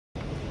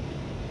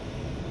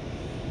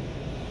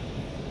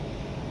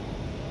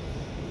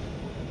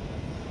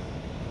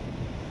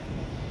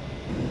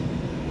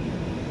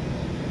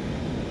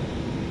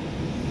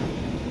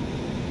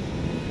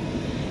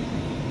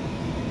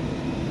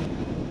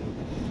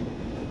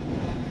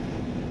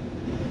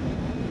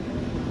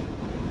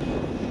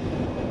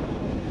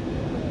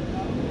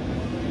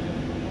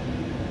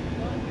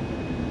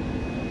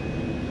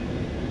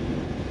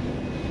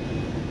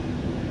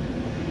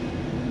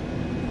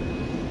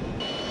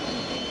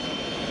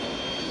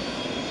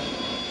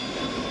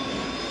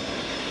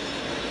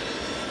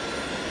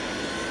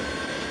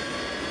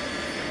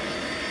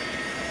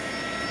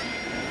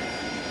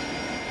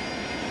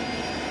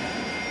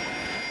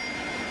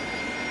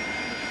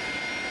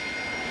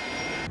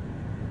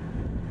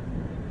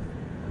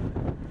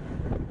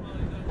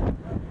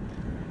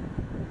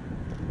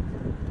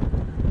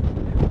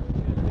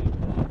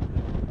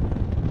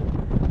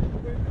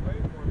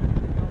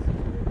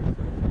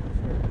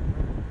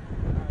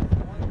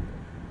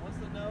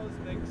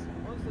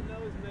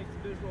visuals, makes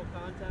visual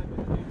contact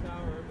with the new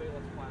tower, everybody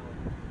let's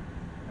pilot.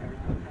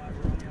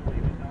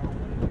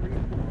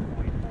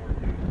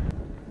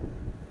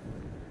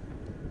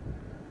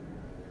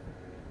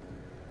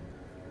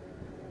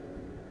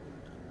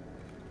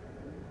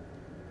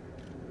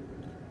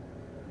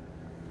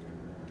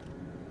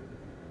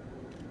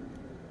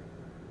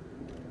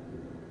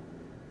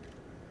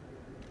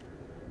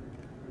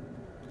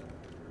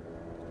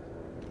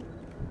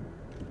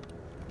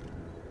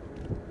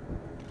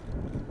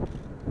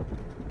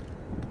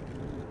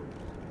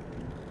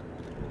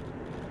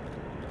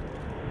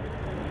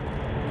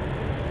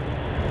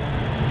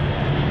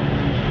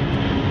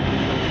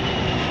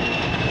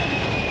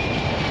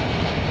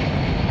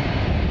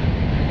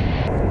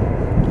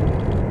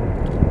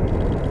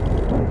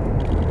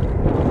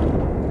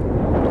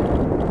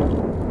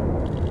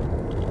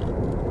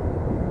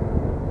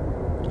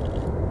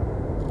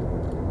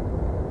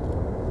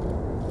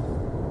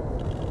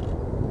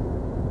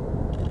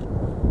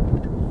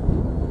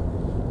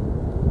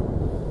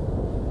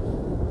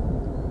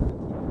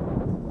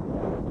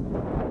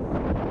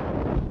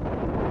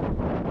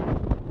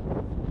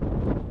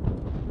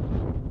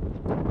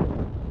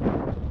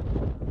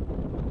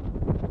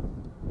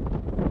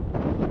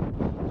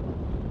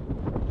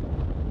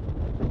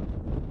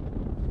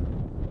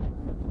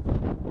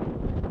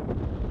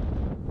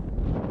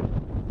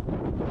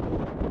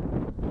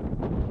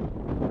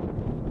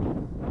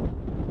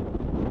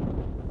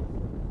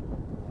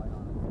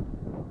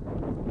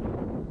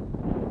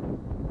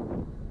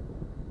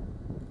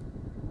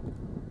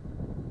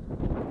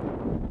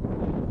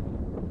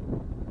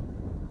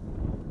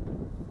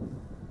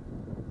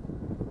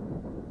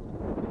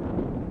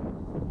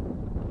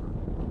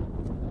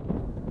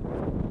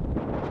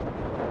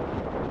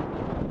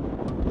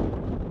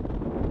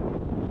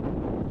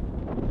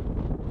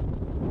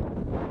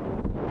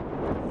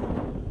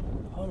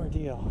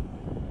 Deal.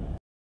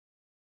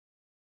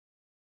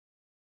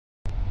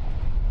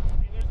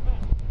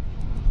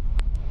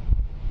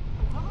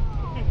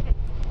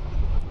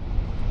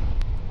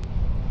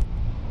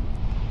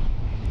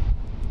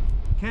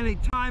 Kenny,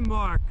 time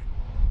mark.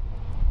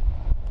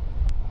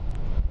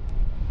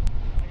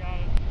 I got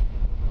it.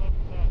 11%.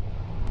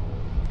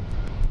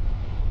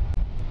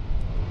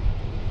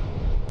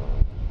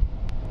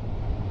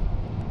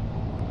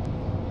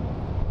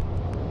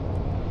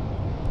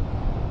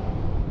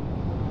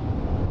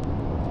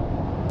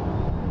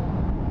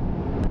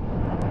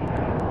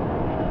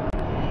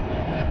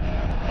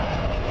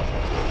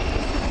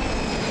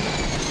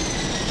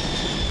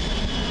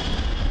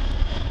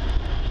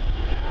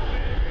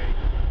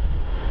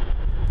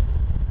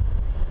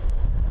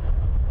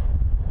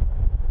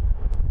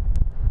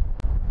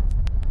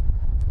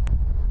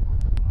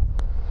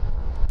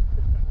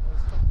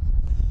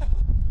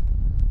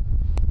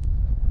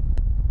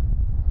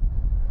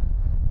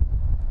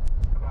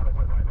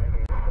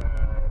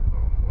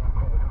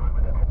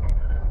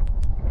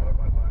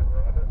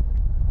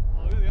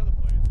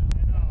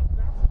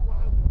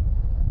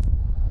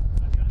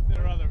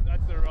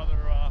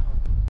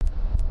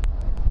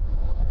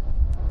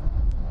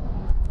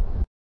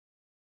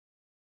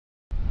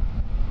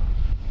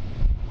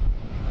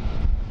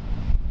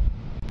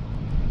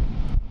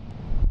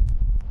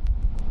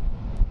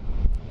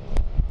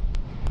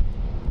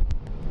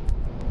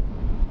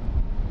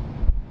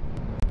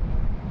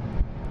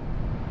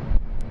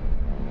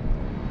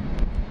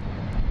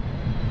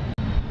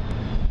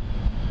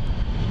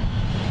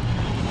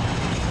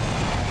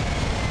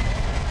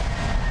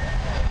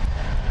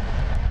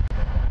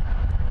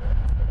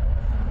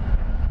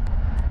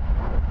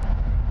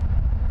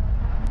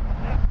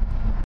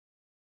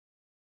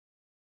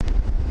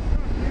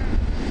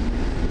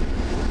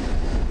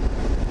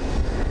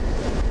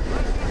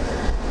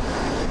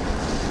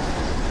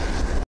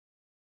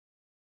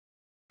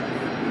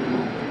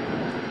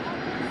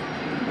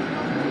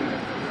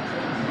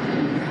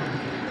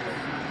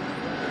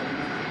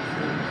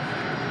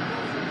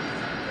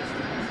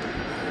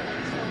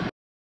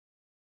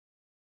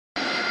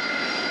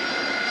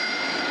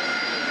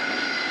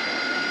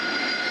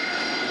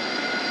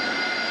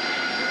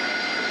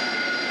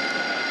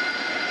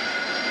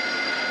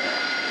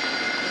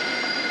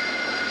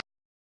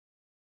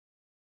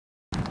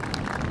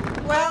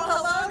 Well,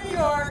 hello, New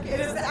York. It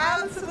is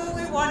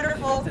absolutely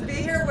wonderful to be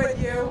here with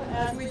you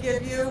as we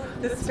give you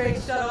the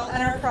Space Shuttle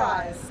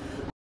Enterprise.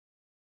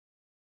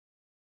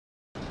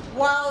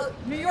 While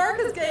New York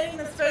is gaining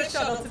the Space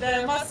Shuttle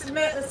today, I must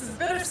admit this is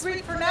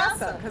bittersweet for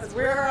NASA because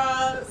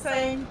we're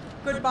saying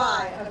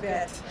goodbye a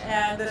bit.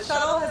 And the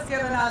shuttle has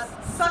given us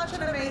such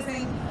an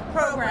amazing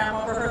program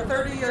over her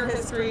 30-year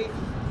history,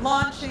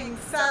 launching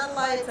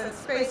satellites and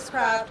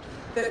spacecraft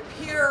that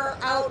peer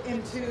out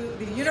into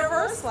the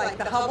universe, like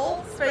the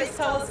Hubble Space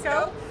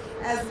Telescope,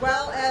 as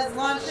well as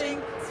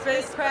launching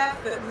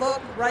spacecraft that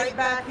look right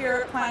back here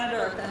at planet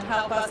Earth and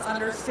help us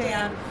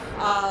understand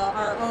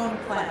our own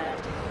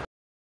planet.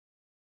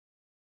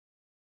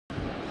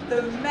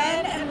 The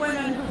men and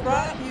women who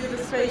brought you the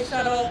Space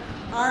Shuttle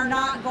are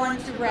not going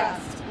to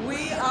rest.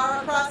 We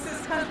are across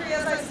this country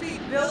as I speak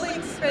building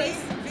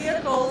space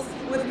vehicles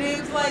with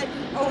names like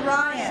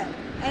Orion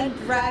and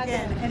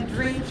Dragon and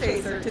Dream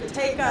Chaser to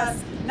take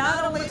us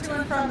not only to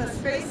and from the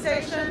space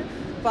station,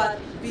 but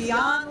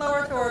beyond low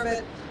Earth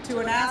orbit to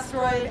an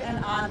asteroid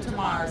and on to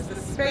Mars. The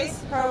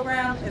space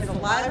program is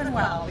alive and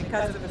well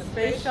because of the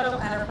Space Shuttle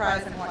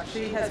Enterprise and what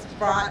she has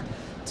brought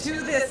to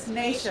this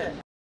nation.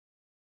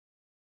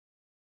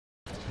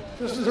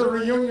 This is a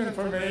reunion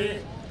for me.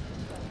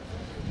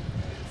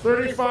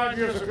 35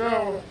 years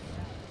ago,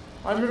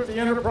 I met the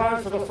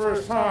Enterprise for the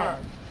first time.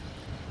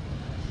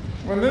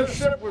 When this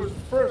ship was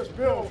first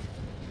built,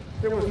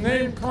 it was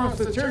named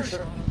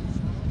Constitution.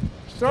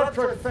 Star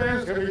Trek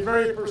fans can be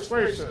very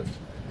persuasive.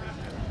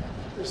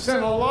 They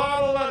sent a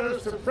lot of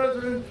letters to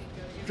President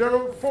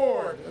Gerald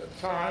Ford at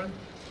the time,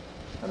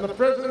 and the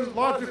president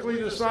logically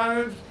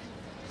decided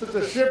that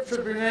the ship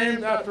should be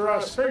named after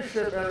our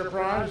spaceship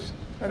Enterprise,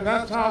 and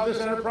that's how this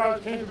Enterprise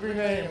came to be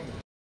named.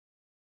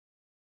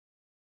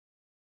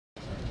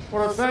 I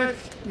want to thank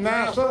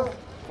NASA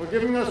for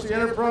giving us the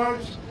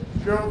Enterprise,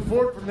 Gerald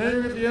Ford for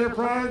naming it the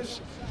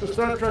Enterprise, the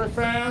Star Trek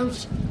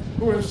fans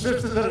who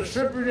insisted that it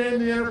should be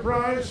named the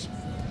Enterprise,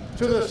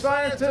 to the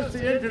scientists,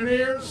 the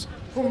engineers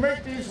who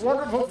make these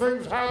wonderful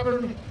things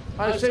happen.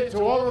 I say to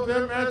all of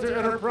them and to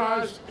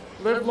Enterprise,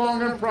 live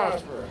long and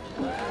prosper.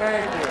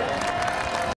 Thank you.